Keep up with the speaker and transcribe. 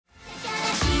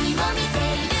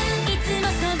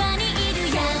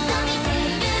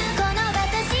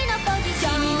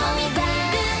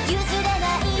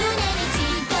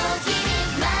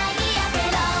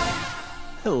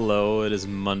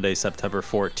Monday, September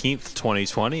 14th,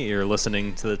 2020. You're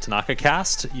listening to the Tanaka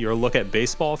Cast, your look at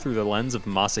baseball through the lens of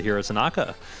Masahiro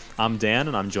Tanaka. I'm Dan,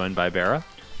 and I'm joined by Bera.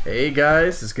 Hey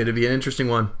guys, it's going to be an interesting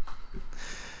one.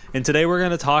 And today we're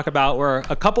going to talk about, we're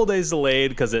a couple days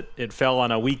delayed because it fell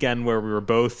on a weekend where we were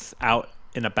both out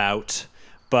and about,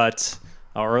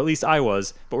 or at least I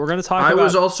was. But we're going to talk about... I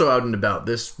was also out and about.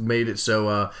 This made it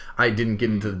so I didn't get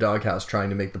into the doghouse trying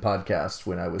to make the podcast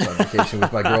when I was on vacation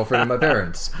with my girlfriend and my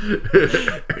parents.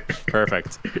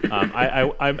 Perfect.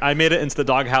 I made it into the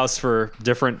doghouse for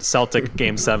different Celtic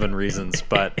Game 7 reasons,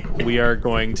 but we are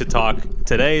going to talk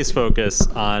today's focus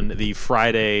on the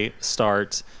Friday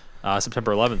start,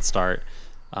 September 11th start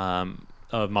of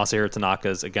Masahiro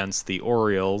Tanaka's against the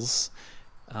Orioles.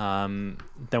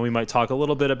 Then we might talk a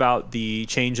little bit about the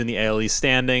change in the AL East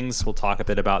standings. We'll talk a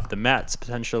bit about the Mets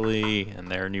potentially and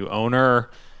their new owner.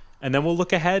 And then we'll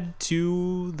look ahead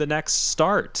to the next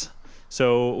start.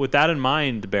 So with that in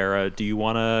mind, Bera, do you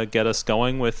want to get us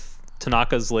going with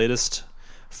Tanaka's latest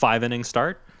 5-inning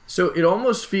start? So it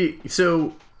almost it's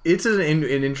an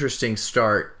interesting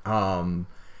start.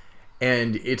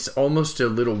 And it's almost a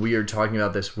little weird talking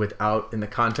about this without in the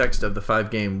context of the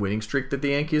 5-game winning streak that the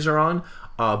Yankees are on.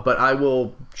 But I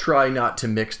will try not to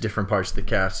mix different parts of the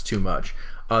cast too much.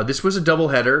 This was a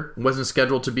doubleheader. It wasn't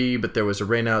scheduled to be, but there was a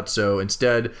rainout. So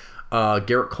instead,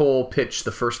 Garrett Cole pitched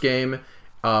the first game,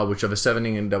 which of a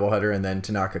 7-inning doubleheader, and then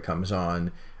Tanaka comes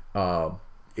on on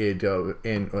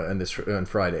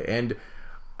Friday. And,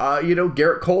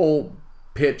 Garrett Cole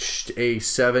pitched a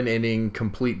 7-inning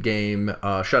complete game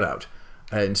shutout.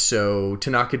 And so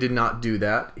Tanaka did not do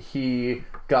that. He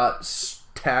got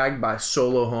tagged by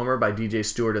solo homer by DJ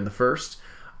Stewart in the first,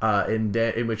 in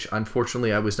which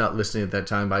unfortunately I was not listening at that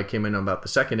time, but I came in on about the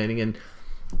second inning, and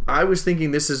I was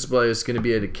thinking this was going to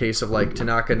be a case of like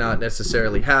Tanaka not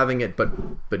necessarily having it,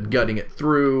 but gutting it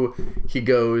through. He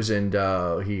goes and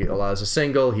he allows a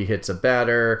single. He hits a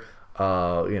batter.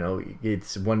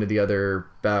 It's one to the other.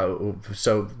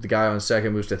 So the guy on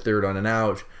second moves to third on an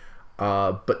out,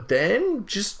 but then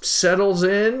just settles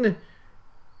in.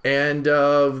 And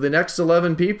the next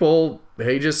 11 people,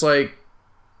 he just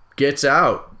gets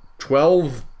out.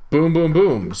 12, boom, boom,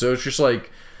 boom. So it's just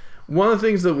one of the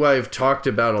things that I've talked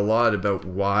about a lot about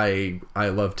why I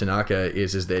love Tanaka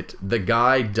is that the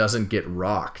guy doesn't get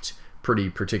rocked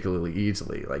particularly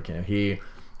easily.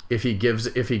 If he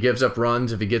gives up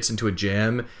runs, if he gets into a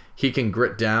jam, he can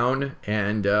grit down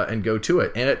and go to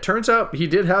it. And it turns out he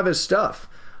did have his stuff.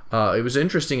 It was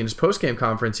interesting. In his post-game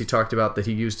conference, he talked about that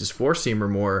he used his four-seamer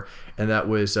more, and that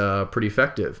was pretty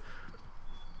effective.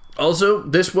 Also,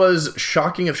 this was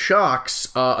shocking of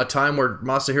shocks, a time where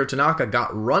Masahiro Tanaka got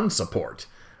run support.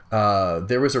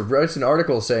 There was a recent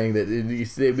article saying that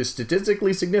it was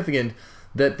statistically significant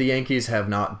that the Yankees have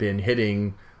not been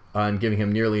hitting and giving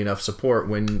him nearly enough support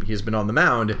when he's been on the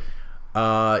mound.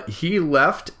 He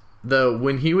left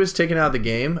when he was taken out of the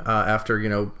game after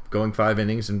going 5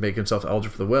 innings and making himself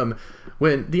eligible for the win,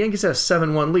 when the Yankees had a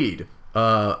 7-1 lead.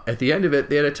 At the end of it,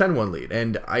 they had a 10-1 lead,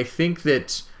 and I think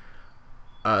that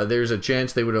there's a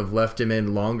chance they would have left him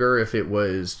in longer if it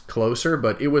was closer,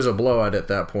 but it was a blowout at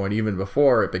that point, even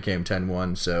before it became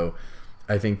 10-1. So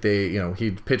I think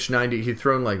he'd pitched 90, he'd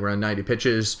thrown around 90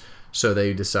 pitches, so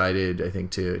they decided, I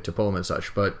think, to pull him and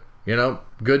such. But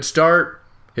good start.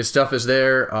 His stuff is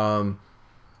there.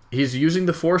 He's using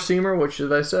the four-seamer, which,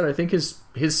 as I said, I think his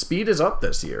speed is up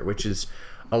this year, which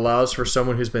allows for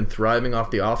someone who's been thriving off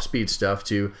the off-speed stuff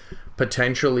to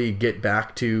potentially get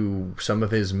back to some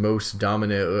of his most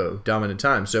dominant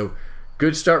time. So,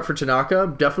 good start for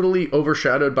Tanaka. Definitely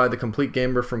overshadowed by the complete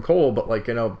gamer from Cole, but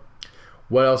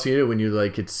what else do you do when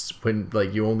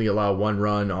you only allow one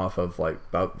run off of I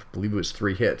believe it was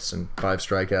 3 hits and 5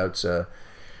 strikeouts.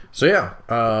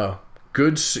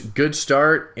 Good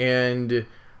start, and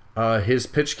his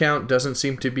pitch count doesn't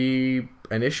seem to be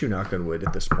an issue, knock on wood,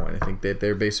 at this point. I think that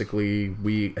they're basically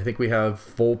we have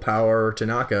full power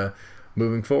Tanaka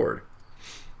moving forward.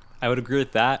 I would agree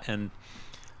with that, and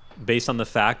based on the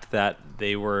fact that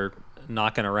they were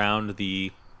knocking around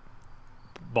the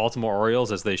Baltimore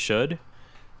Orioles as they should,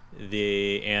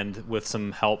 and with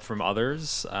some help from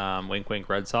others, wink wink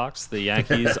Red Sox, the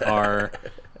Yankees are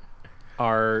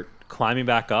climbing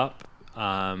back up.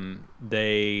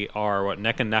 They are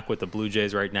neck and neck with the Blue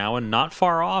Jays right now, and not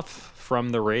far off from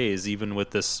the Rays, even with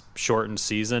this shortened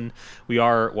season. We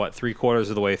are 3/4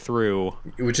 of the way through,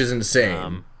 which is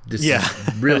insane. This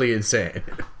is really insane.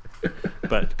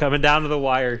 But coming down to the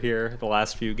wire here, the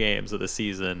last few games of the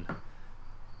season,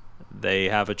 they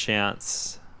have a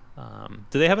chance.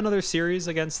 Do they have another series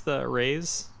against the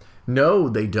Rays? No,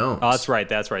 they don't. Oh, that's right.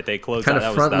 That's right. They closed Kind out.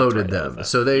 of front loaded them.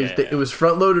 So it was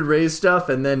front loaded Rays stuff,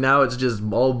 and then now it's just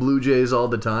all Blue Jays all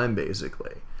the time,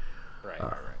 basically.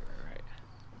 Right.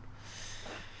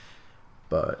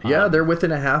 But yeah, they're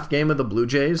within a half game of the Blue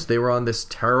Jays. They were on this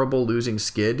terrible losing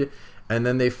skid, and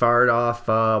then they fired off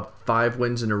 5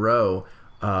 wins in a row.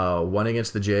 1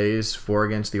 against the Jays, 4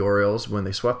 against the Orioles when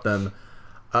they swept them.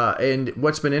 And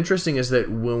what's been interesting is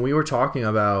that when we were talking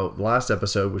about last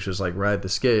episode, which was like right at the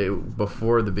skid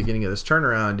before the beginning of this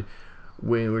turnaround,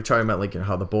 we were talking about like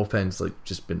how the bullpen's like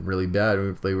just been really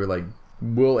bad. They were like,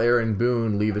 will Aaron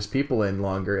Boone leave his people in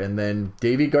longer? And then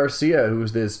Davy Garcia,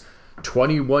 who's this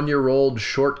 21-year-old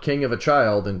short king of a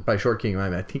child, and by short king I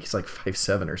mean I think he's like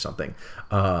 5'7" or something.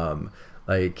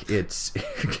 Like it's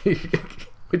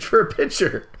which for a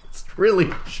pitcher, it's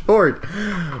really short.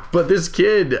 But this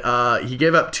kid, he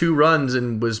gave up 2 runs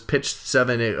and was pitched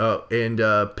 7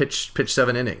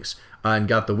 innings and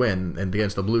got the win and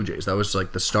against the Blue Jays. That was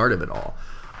like the start of it all.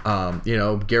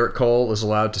 Garrett Cole is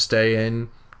allowed to stay in,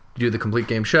 do the complete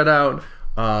game shutout.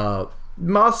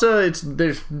 Massa,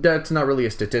 that's not really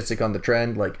a statistic on the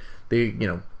trend. Like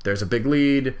there's a big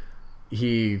lead.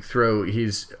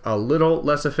 He's a little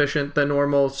less efficient than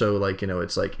normal. So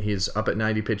it's like he's up at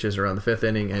 90 pitches around the 5th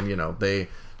inning, and they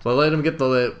let him get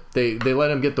they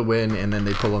let him get the win, and then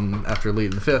they pull him after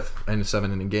leading the 5th and a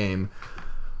 7-inning game.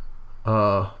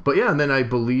 But yeah, and then I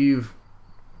believe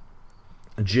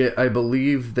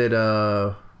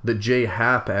that the Jay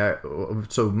Happ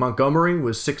so Montgomery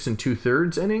was 6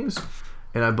 2/3 innings,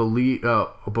 and I believe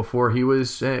before he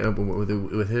was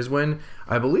with his win,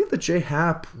 I believe that Jay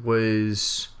Happ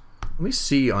was. Let me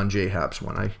see on Jay Happ's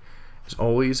one. I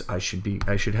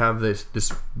should have this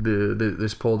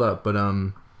pulled up, but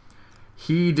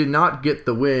he did not get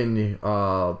the win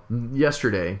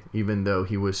yesterday, even though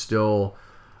he was still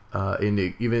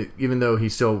even though he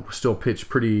still pitched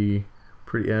pretty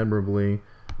admirably.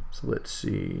 So let's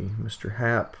see, Mr.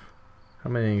 Happ. How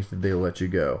many innings did they let you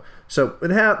go? So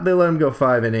with Happ, they let him go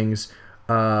 5 innings.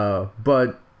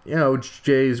 But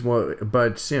Jays.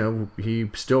 But he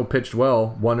still pitched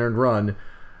well, 1 earned run.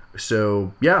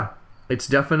 So yeah, it's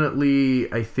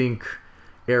definitely, I think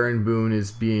Aaron Boone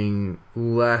is being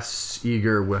less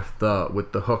eager with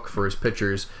the hook for his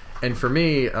pitchers. And for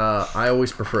me, I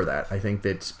always prefer that. I think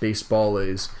that baseball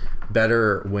is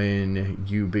better when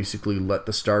you basically let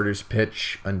the starters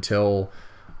pitch until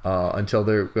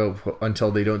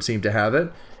they don't seem to have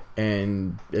it.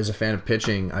 And as a fan of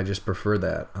pitching, I just prefer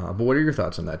that. But what are your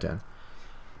thoughts on that, Dan?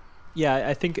 Yeah,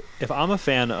 I think if I'm a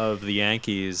fan of the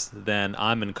Yankees, then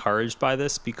I'm encouraged by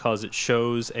this because it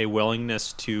shows a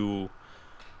willingness to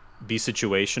be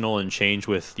situational and change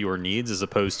with your needs as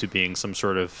opposed to being some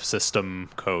sort of system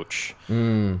coach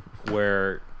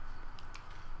where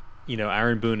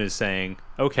Aaron Boone is saying,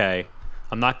 okay,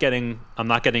 I'm not getting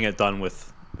it done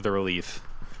with the relief.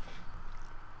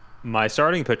 My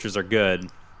starting pitchers are good.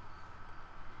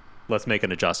 Let's make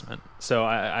an adjustment. So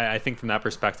I think from that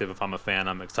perspective, if I'm a fan,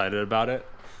 I'm excited about it.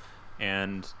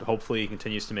 And hopefully he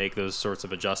continues to make those sorts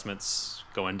of adjustments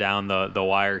going down the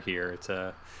wire here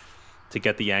to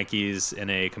get the Yankees in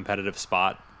a competitive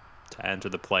spot to enter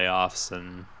the playoffs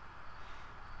and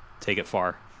take it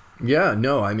far. Yeah,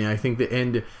 no, I mean, I think that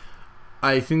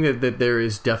there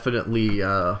is definitely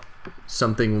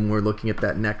something when we're looking at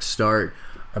that next start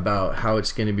about how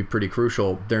it's going to be pretty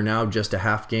crucial. They're now just a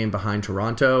half game behind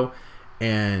Toronto,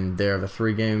 and they have a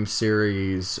 3-game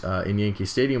series in Yankee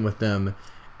Stadium with them.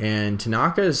 And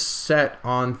Tanaka is set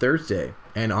on Thursday.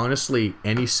 And honestly,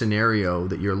 any scenario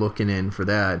that you're looking in for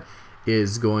that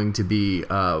is going to be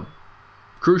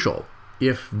crucial.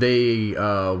 If they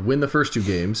win the first 2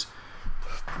 games,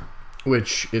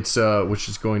 which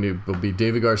is going to be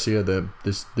David Garcia,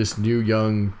 this new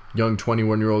young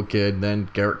 21-year-old kid, then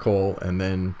Garrett Cole, and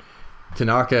then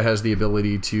Tanaka has the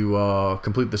ability to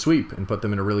complete the sweep and put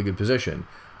them in a really good position.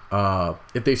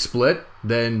 If they split,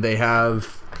 then they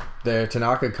have their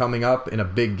Tanaka coming up in a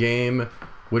big game,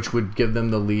 which would give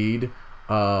them the lead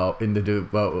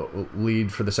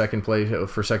lead for the second place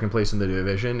in the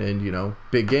division, and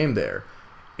big game there.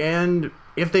 And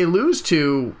if they lose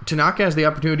to, Tanaka has the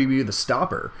opportunity to be the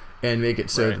stopper and make it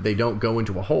so that they don't go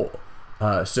into a hole.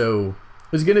 So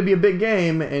it's going to be a big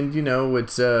game, and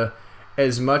it's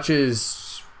as much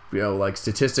as like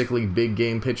statistically big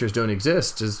game pitchers don't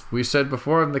exist, as we said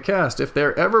before in the cast. If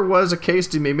there ever was a case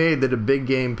to be made that a big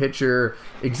game pitcher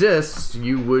exists,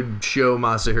 you would show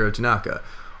Masahiro Tanaka.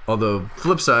 Although,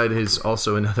 flip side is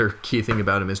also another key thing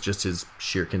about him is just his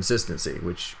sheer consistency,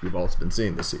 which we've also been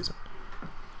seeing this season.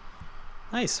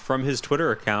 Nice. From his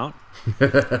Twitter account.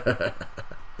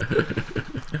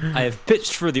 I have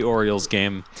pitched for the Orioles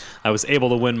game. I was able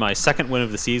to win my second win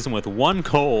of the season with 1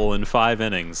 Cole in 5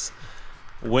 innings.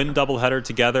 Win doubleheader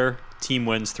together. Team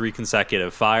wins 3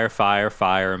 consecutive. Fire, fire,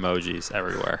 fire emojis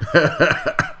everywhere.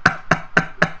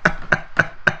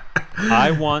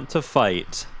 I want to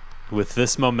fight with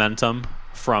this momentum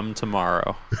from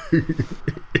tomorrow.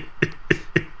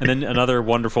 And then another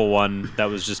wonderful one that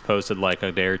was just posted like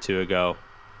a day or two ago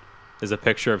is a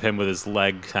picture of him with his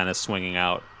leg kind of swinging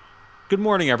out. Good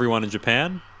morning, everyone in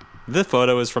Japan. This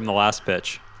photo is from the last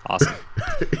pitch. Awesome.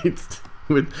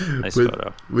 Nice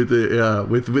photo. With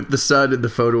the sun and the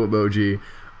photo emoji.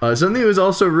 Something that was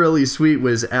also really sweet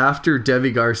was after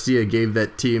Devi Garcia gave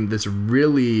that team this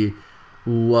really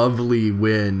lovely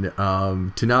win.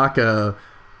 Tanaka,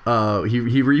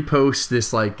 he reposts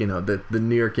this, like, you know, the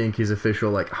New York Yankees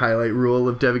official like highlight reel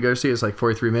of Devi Garcia is like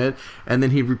 43 minutes, and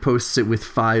then he reposts it with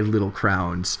 5 little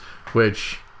crowns,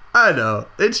 which I don't know.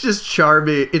 It's just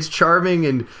charming. It's charming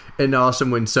and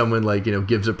awesome when someone, like, you know,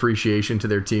 gives appreciation to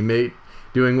their teammate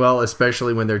doing well,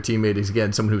 especially when their teammate is,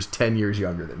 again, someone who's 10 years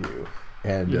younger than you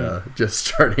and just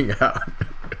starting out.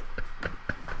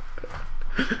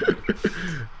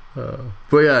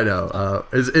 But yeah, no.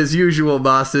 As usual,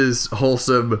 Moss's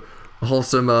wholesome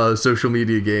social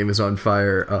media game is on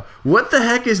fire. What the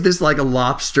heck is this, like, a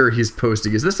lobster he's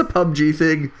posting? Is this a PUBG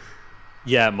thing?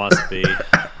 Yeah, it must be.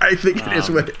 I think it is.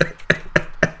 Let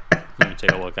me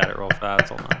take a look at it real fast.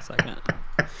 Hold on a second.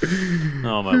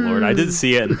 Oh my lord! I did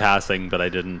see it in passing, but I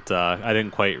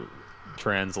didn't quite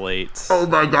translate. Oh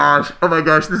my gosh!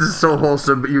 This is so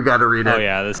wholesome, but you got to read it. Oh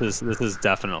yeah, this is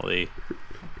definitely.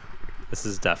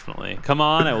 Come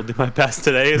on, I will do my best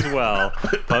today as well.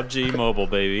 PUBG Mobile,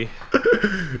 baby.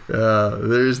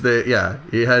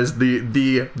 He has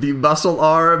the muscle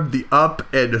arm, the up,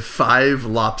 and 5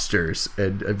 lobsters,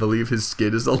 and I believe his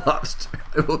skin is a lobster.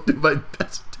 I will do my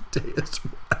best today as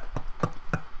well.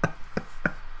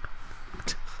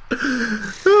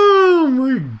 Oh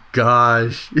my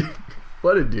gosh.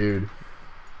 What a dude.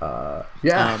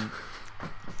 Yeah.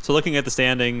 So looking at the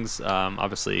standings,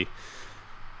 obviously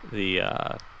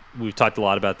we've talked a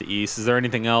lot about the East. Is there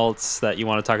anything else that you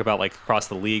want to talk about, like, across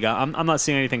the league? I'm not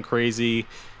seeing anything crazy.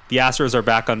 The Astros are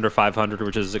back under 500,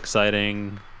 which is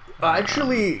exciting.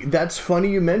 Actually, that's funny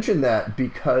you mentioned that,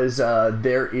 because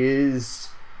there is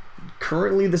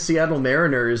currently the Seattle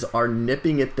Mariners are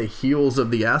nipping at the heels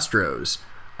of the Astros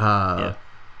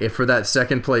for that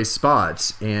second place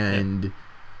spot, and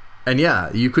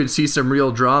yeah, you could see some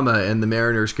real drama, and the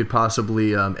Mariners could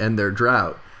possibly end their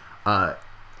drought.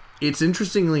 It's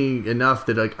interestingly enough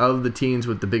that, like, of the teams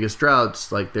with the biggest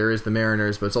droughts, like, there is the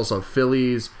Mariners, but it's also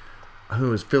Phillies,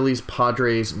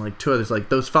 Padres, and like 2 others. Like,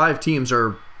 those 5 teams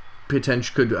are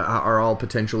all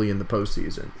potentially in the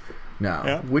postseason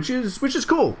now, which is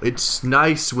cool. It's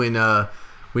nice when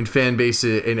fan base,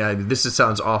 and this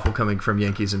sounds awful coming from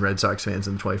Yankees and Red Sox fans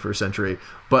in the 21st century,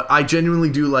 but I genuinely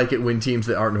do like it when teams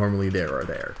that aren't normally there are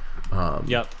there.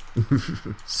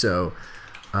 So.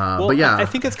 But yeah, I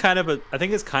think it's kind of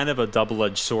a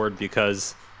double-edged sword,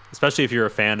 because especially if you're a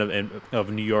fan of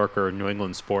New York or New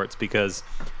England sports, because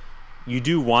you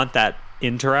do want that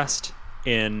interest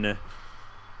in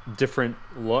different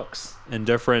looks and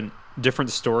different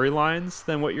storylines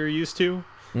than what you're used to,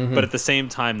 but at the same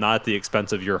time not at the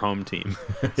expense of your home team.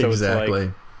 So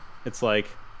exactly. It's like,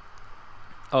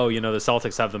 oh, you know, the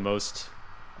Celtics have the most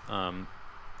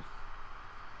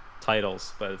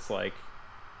titles, but it's like,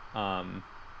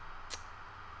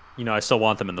 you know, I still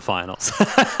want them in the finals.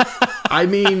 I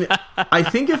mean, I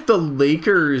think if the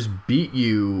Lakers beat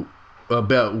you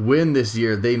win this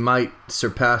year, they might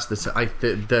surpass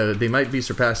they might be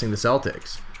surpassing the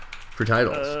Celtics for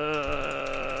titles.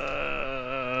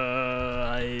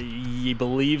 I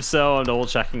believe so. I'm double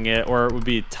checking it, or it would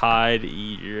be tied.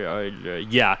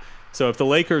 Yeah. So if the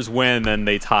Lakers win, then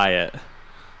they tie it.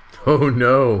 Oh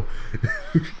no.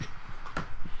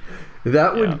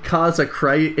 That would cause a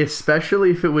crisis,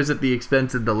 especially if it was at the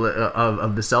expense of the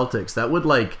Celtics. That would,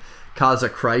 like, cause a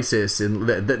crisis, and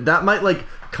that might, like,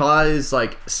 cause,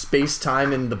 like, space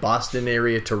time in the Boston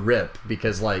area to rip,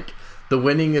 because, like, the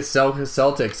winning of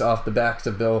Celtics off the back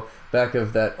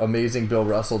of that amazing Bill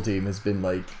Russell team has been,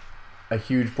 like, a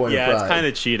huge point of pride. Yeah, it's kind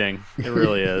of cheating. It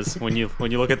really is. When you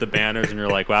look at the banners and you're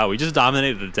like, wow, we just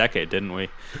dominated a decade, didn't we?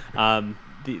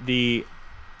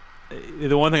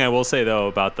 The one thing I will say, though,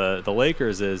 about the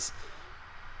Lakers is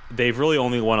they've really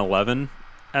only won 11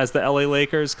 as the LA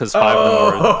Lakers, because 5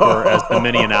 of them were as the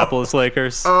Minneapolis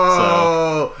Lakers.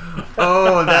 That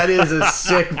is a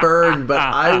sick burn, but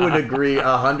I would agree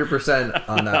 100%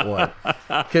 on that one.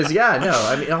 Because,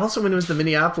 I mean, also when it was the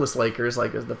Minneapolis Lakers,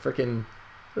 like, it was the freaking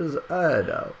I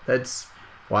know. That's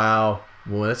wow.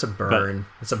 Well, that's a burn.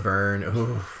 That's a burn.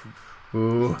 Ooh.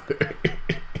 Ooh.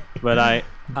 But I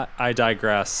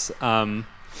digress.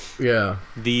 Yeah.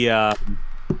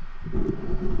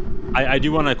 I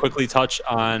do want to quickly touch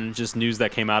on just news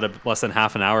that came out of less than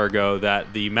half an hour ago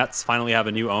that the Mets finally have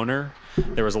a new owner.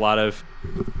 There was a lot of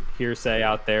hearsay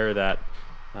out there that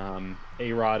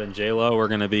A-Rod and J-Lo were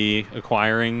going to be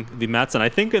acquiring the Mets, and I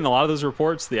think in a lot of those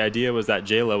reports, the idea was that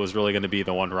J-Lo was really going to be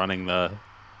the one running the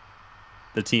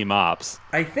team ops.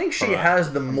 I think she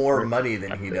has the more money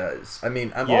than he does. I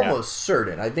mean, I'm almost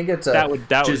certain. I think it's a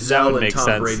Giselle and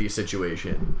Tom Brady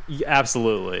situation. Yeah,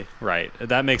 absolutely right.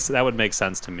 That would make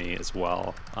sense to me as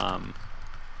well.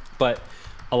 But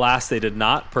alas, they did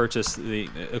not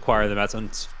acquire the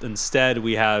Mets. Instead,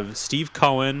 we have Steve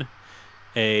Cohen,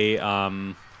 a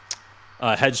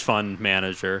hedge fund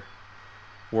manager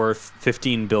worth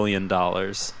 $15 billion,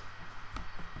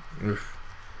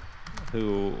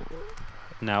 who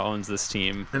now owns this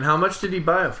team. And how much did he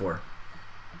buy it for?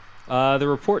 The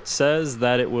report says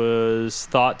that it was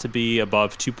thought to be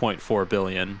above $2.4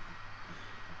 billion,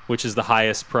 which is the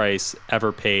highest price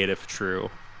ever paid if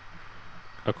true,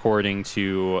 according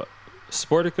to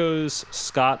Sportico's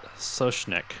Scott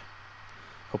Soshnick.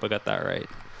 Hope I got that right.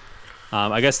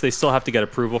 I guess they still have to get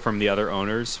approval from the other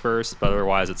owners first, but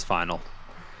otherwise it's final.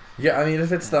 Yeah, I mean,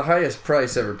 if it's the highest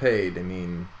price ever paid, I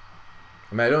mean,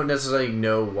 I don't necessarily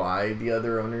know why the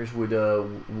other owners would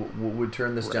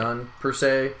turn this down per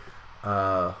se,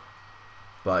 but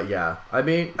yeah, I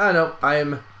mean, I don't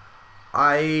know.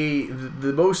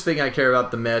 The most thing I care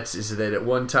about the Mets is that at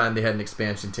one time they had an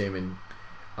expansion team in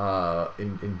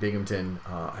Binghamton.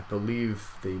 I believe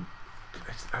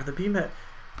are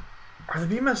the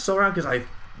B-Mets still around? Because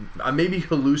I may be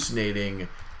hallucinating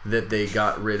that they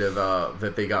got rid of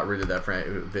that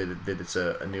that it's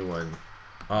a new one.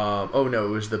 Oh no, it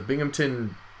was the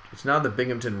Binghamton. It's now the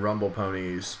Binghamton Rumble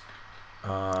Ponies.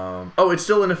 It's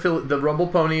still an affiliate. The Rumble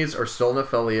Ponies are still an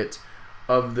affiliate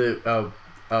of the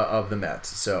Mets.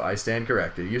 So I stand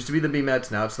corrected. It used to be the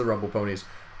B-Mets. Now it's the Rumble Ponies.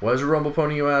 What is a Rumble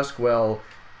Pony, you ask? Well,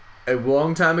 a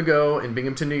long time ago in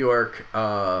Binghamton, New York,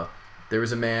 there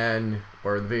was a man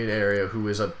or the Bay area who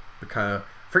was a kind of,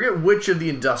 forget which of the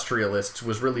industrialists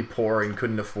was really poor and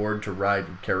couldn't afford to ride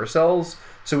carousels.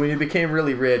 So when he became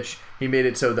really rich, he made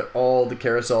it so that all the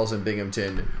carousels in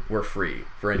Binghamton were free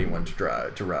for anyone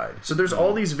to ride. So there's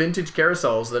all these vintage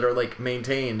carousels that are like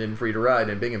maintained and free to ride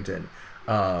in Binghamton.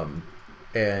 Yeah,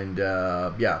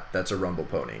 that's a Rumble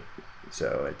Pony.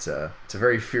 So it's a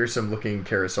very fearsome looking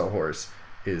carousel horse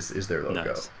is their logo.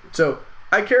 Nice. So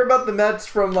I care about the Mets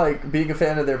from like being a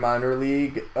fan of their minor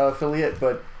league affiliate,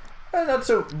 but not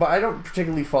so. But I don't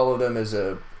particularly follow them as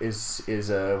a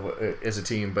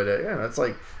team. But it's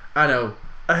like, I don't know,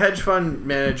 a hedge fund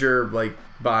manager like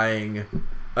buying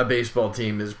a baseball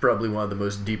team is probably one of the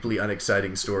most deeply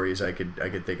unexciting stories I could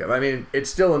think of. I mean, it's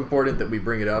still important that we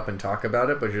bring it up and talk about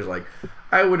it, but just like,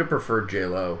 I would have preferred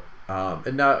J-Lo.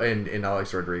 And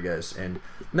Alex Rodriguez, and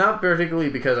not particularly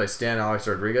because I stan Alex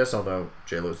Rodriguez, although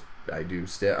J-Lo's I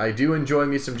do enjoy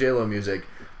me some J-Lo music,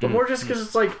 but more just because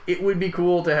it's like it would be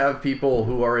cool to have people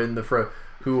who are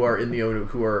who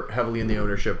are heavily in the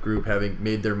ownership group, having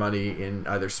made their money in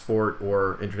either sport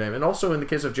or entertainment, and also in the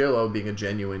case of J-Lo being a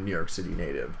genuine New York City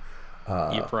native.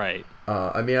 Right.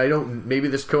 I mean, maybe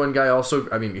this Cohen guy also.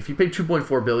 I mean, if he paid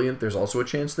 $2.4 billion, there's also a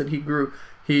chance that he grew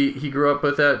up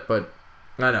with that, but.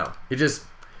 I know. It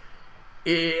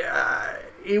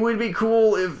would be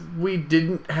cool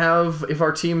if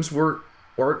our teams weren't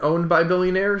owned by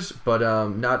billionaires, but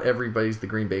not everybody's the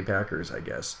Green Bay Packers, I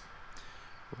guess.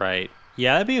 Right.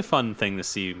 Yeah, that'd be a fun thing to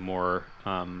see more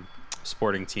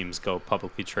sporting teams go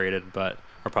publicly traded, or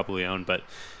publicly owned. But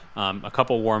a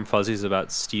couple warm fuzzies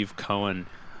about Steve Cohen.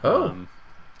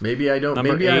 Maybe I don't.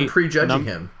 Maybe I'm prejudging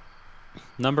him.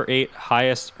 Number 8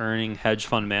 highest earning hedge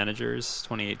fund managers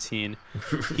 2018.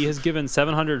 He has given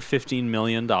 $715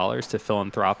 million to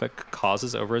philanthropic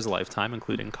causes over his lifetime,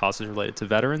 including causes related to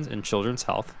veterans and children's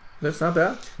health. That's not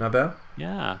bad. Not bad.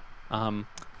 Yeah.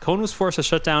 Cohen was forced to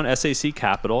shut down SAC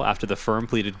Capital after the firm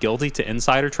pleaded guilty to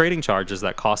insider trading charges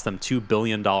that cost them $2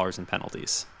 billion in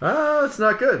penalties. That's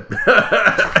not good.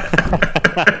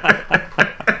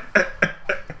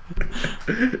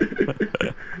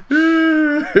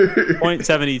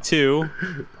 .72,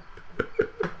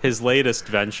 his latest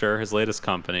venture, his latest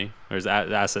company, or his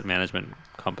asset management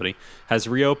company, has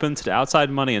reopened to outside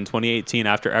money in 2018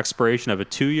 after expiration of a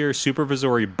 2-year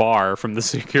supervisory bar from the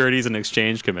Securities and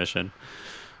Exchange Commission.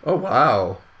 Oh,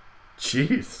 wow.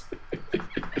 Jeez.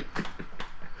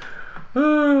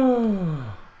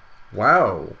 Oh,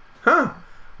 wow. Huh.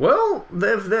 Well,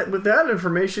 with that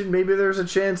information, maybe there's a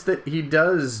chance that he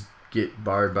does get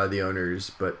barred by the owners,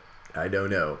 but I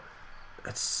don't know.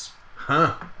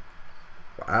 Wow.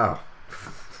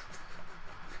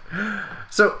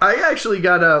 So I actually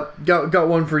got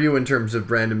one for you in terms of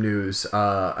random news.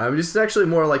 I'm just actually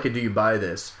more like a do you buy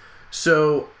this?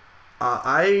 So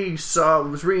I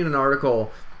was reading an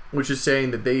article which is saying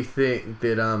that they think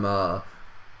that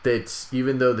that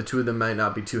even though the two of them might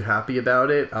not be too happy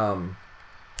about it,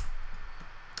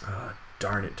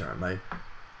 darn my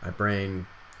brain.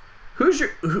 Who's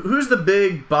the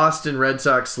big Boston Red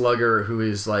Sox slugger who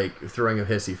is like throwing a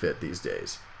hissy fit these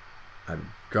days?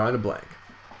 I'm drawing a blank.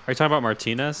 Are you talking about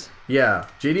Martinez? Yeah,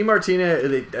 JD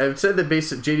Martinez. I've said that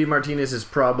JD Martinez is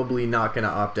probably not going to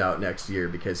opt out next year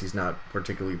because he's not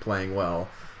particularly playing well,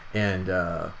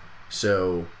 and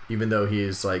so even though he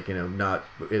is like not,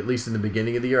 at least in the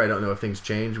beginning of the year, I don't know if things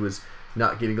change, was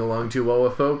not getting along too well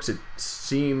with folks. It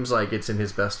seems like it's in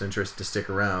his best interest to stick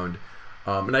around.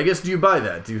 And I guess, do you buy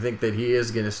that? Do you think that he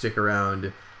is going to stick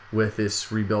around with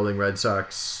this rebuilding Red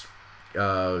Sox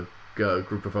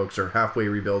group of folks, or halfway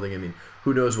rebuilding? I mean,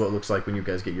 who knows what it looks like when you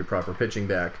guys get your proper pitching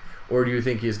back? Or do you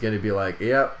think he's going to be like,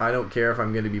 yep, I don't care if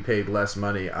I'm going to be paid less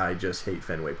money, I just hate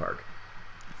Fenway Park?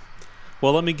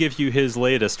 Well, let me give you his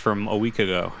latest from a week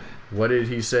ago. What did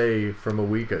he say from a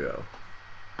week ago?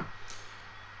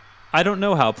 I don't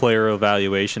know how player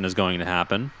evaluation is going to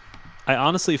happen. I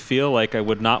honestly feel like I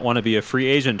would not want to be a free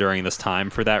agent during this time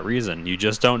for that reason. You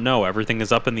just don't know. Everything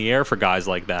is up in the air for guys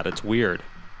like that. It's weird.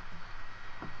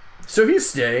 So he's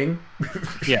staying.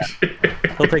 Yeah.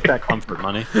 He'll take that comfort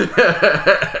money.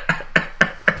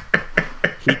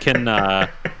 He can...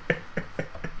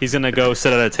 he's going to go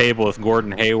sit at a table with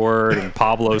Gordon Hayward and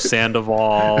Pablo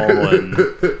Sandoval and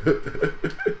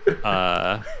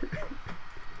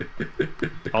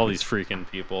all these freaking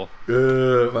people.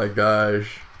 Oh my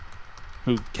gosh.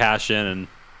 Who cash in, and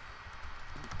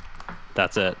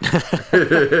that's it. I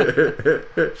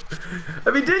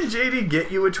mean, didn't JD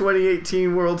get you a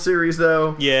 2018 World Series,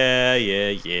 though? Yeah.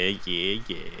 And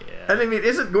I mean,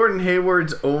 isn't Gordon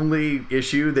Hayward's only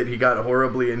issue that he got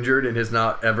horribly injured and has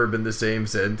not ever been the same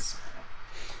since?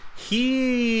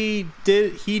 He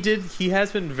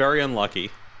has been very unlucky.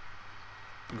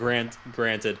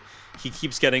 Granted, he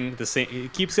keeps getting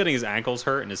his ankles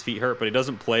hurt and his feet hurt, but he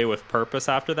doesn't play with purpose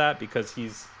after that because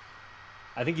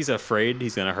I think he's afraid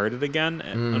he's going to hurt it again.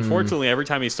 And unfortunately, every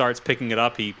time he starts picking it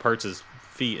up, he hurts his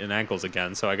feet and ankles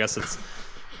again. So I guess it's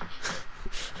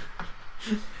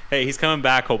hey, he's coming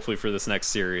back hopefully for this next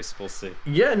series. We'll see.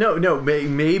 Yeah, no.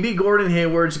 Maybe Gordon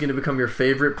Hayward's going to become your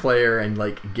favorite player and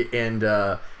be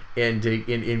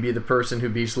the person who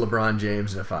beats LeBron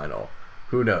James in a final.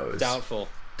 Who knows?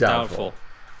 Doubtful.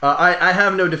 I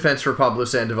have no defense for Pablo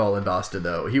Sandoval in Boston,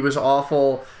 though. He was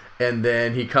awful, and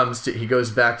then he goes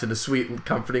back to the sweet,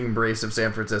 comforting embrace of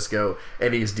San Francisco,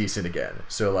 and he's decent again.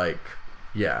 So, like,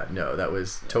 yeah, no, that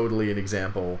was totally an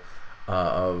example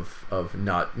of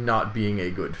not being a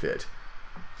good fit.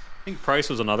 I think Price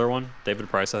was another one. David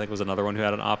Price, I think, was another one who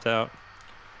had an opt-out.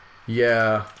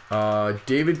 Yeah,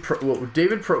 David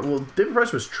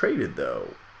Price was traded,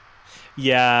 though.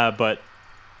 Yeah, but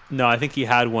no, I think he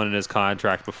had one in his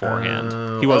contract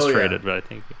beforehand. He was traded, but I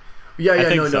think... Yeah,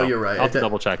 no, you're right. I'll have to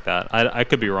double-check that. I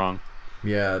could be wrong.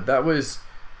 Yeah, that was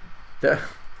a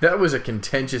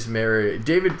contentious marriage.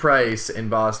 David Price in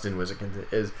Boston was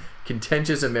as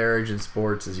contentious a marriage in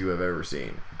sports as you have ever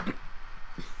seen.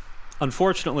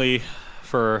 Unfortunately,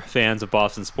 for fans of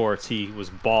Boston sports, he was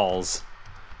balls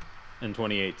in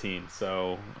 2018,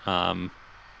 so...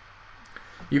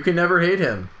 You can never hate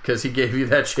him because he gave you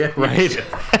that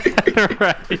championship.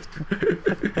 Right.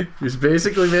 He's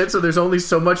basically, man, so there's only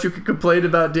so much you can complain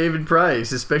about David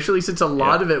Price, especially since a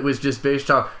lot of it was just based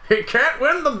off, he can't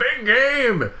win the big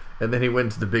game. And then he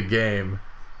wins the big game.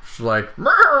 It's like,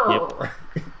 yep.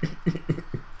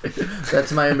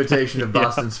 That's my imitation of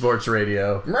Boston sports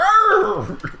radio.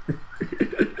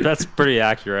 That's pretty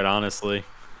accurate, honestly.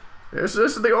 Is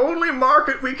this the only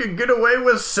market we can get away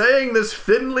with saying this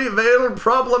thinly veiled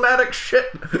problematic shit?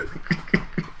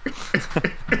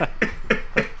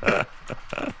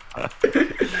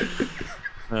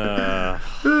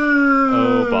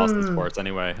 Boston sports.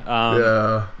 Anyway.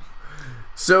 Yeah.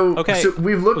 So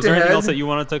we've looked ahead. Was there anything else that you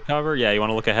wanted to cover? Yeah, you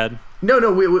want to look ahead?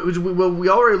 No. We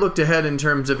already looked ahead in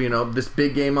terms of this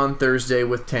big game on Thursday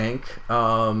with Tank.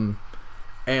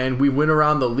 And we went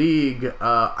around the league.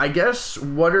 I guess,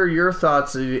 what are your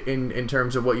thoughts in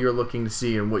terms of what you're looking to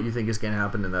see and what you think is going to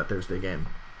happen in that Thursday game?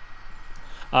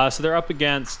 So they're up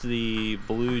against the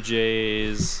Blue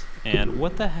Jays, and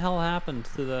what the hell happened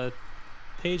to the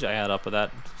page I had up of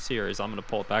that series. I'm going to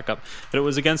pull it back up. But it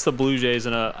was against the Blue Jays,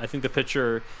 and I think the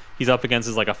pitcher he's up against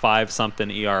is like a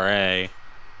 5-something ERA.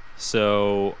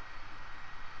 So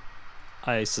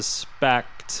I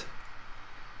suspect,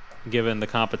 given the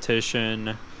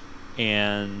competition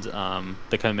and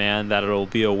the command, that it'll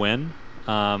be a win.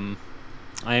 I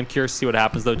am curious to see what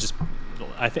happens, though.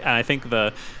 I think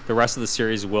the rest of the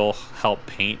series will help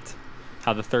paint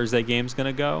how the Thursday game's going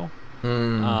to go.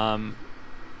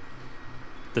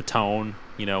 The tone,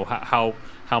 how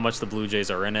much the Blue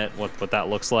Jays are in it, what that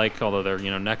looks like. Although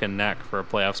they're neck and neck for a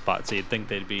playoff spot, so you'd think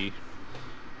they'd be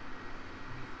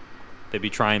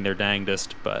trying their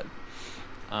dangdest. But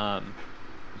I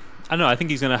don't know. I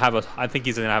think he's gonna have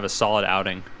a solid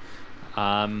outing.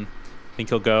 I think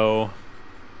he'll go.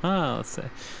 Let's say,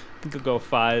 I think he'll go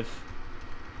 5.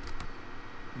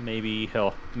 Maybe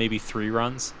 3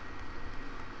 runs.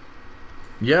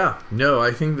 Yeah, no,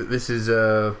 I think that this is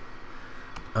you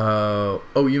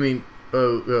mean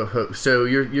so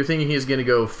you're thinking he's going to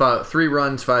go 3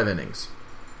 runs, 5 innings?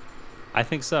 I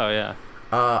think so, yeah.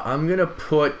 I'm going to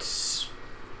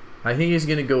I think he's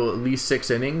going to go at least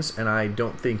 6 innings, and I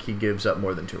don't think he gives up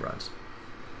more than 2 runs.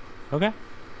 Okay.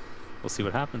 We'll see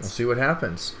what happens.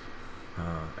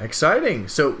 Exciting.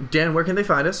 So, Dan, where can they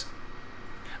find us?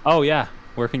 Oh, yeah.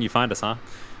 Where can you find us, huh?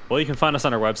 Well, you can find us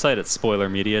on our website at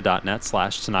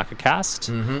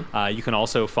spoilermedia.net/TanakaCast. You can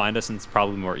also find us, and it's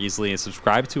probably more easily, and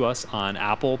subscribe to us on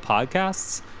Apple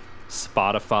Podcasts,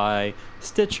 Spotify,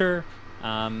 Stitcher,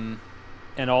 and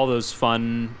all those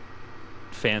fun,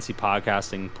 fancy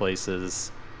podcasting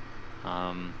places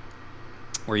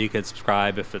where you could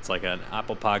subscribe. If it's like an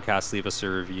Apple Podcast, leave us a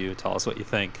review. Tell us what you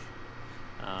think.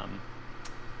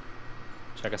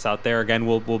 Check us out there. Again,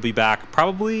 we'll be back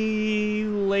probably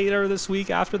later this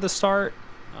week after the start.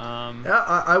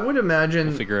 I would imagine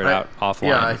we'll figure it out offline.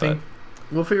 Yeah, I think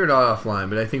we'll figure it out offline.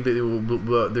 But I think that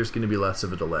there's going to be less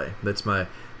of a delay. This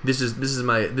is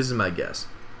my guess.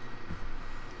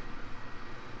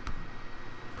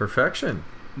 Perfection.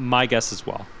 My guess as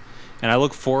well. And I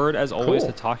look forward, as always,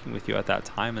 Cool. to talking with you at that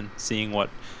time and seeing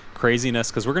what craziness,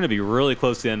 because we're going to be really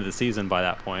close to the end of the season by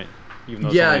that point. Even though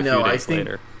it's only a few days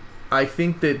later. I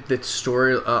think that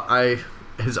story,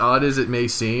 as odd as it may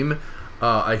seem,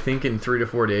 I think in 3 to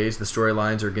 4 days the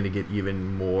storylines are going to get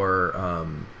even more.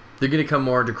 They're going to come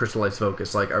more into crystallized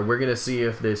focus. Like, we're going to see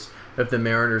if the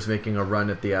Mariners making a run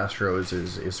at the Astros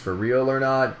is for real or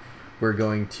not. We're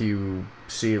going to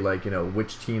see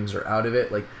which teams are out of it.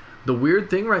 Like, the weird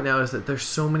thing right now is that there's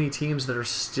so many teams that are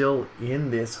still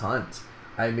in this hunt.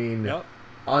 I mean. Yep.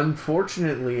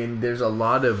 Unfortunately, and there's a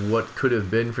lot of what could have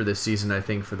been for this season, I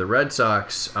think, for the Red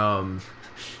Sox. The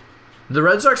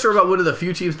Red Sox are about one of the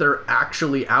few teams that are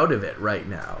actually out of it right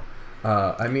now.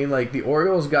 The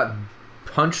Orioles got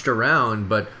punched around,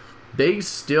 but they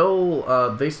still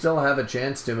have a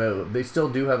chance to. They still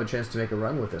do have a chance to make a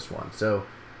run with this one. So,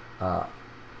 I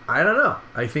don't know.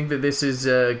 I think that this is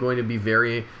going to be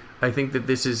very. I think that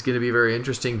this is going to be very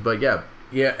interesting. But yeah,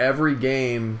 every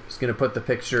game is going to put the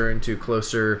picture into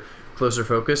closer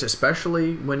focus,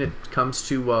 especially when it comes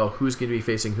to who's going to be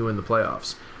facing who in the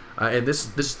playoffs. And this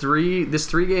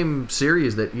 3-game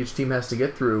series that each team has to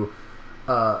get through,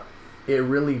 it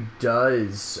really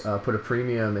does put a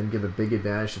premium and give a big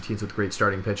advantage to teams with great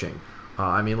starting pitching.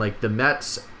 The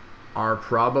Mets are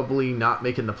probably not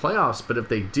making the playoffs, but if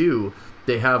they do,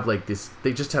 they have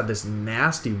they just have this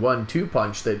nasty 1-2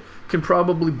 punch that can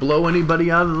probably blow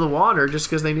anybody out of the water just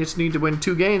because they just need to win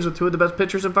 2 games with 2 of the best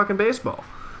pitchers in fucking baseball.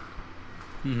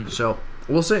 So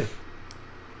we'll see.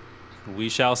 We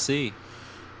shall see.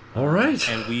 All right.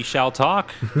 And we shall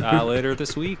talk later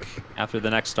this week after the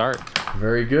next start.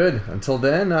 Very good. Until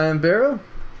then, I am Barrow.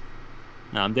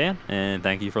 I'm Dan, and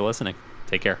thank you for listening.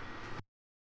 Take care.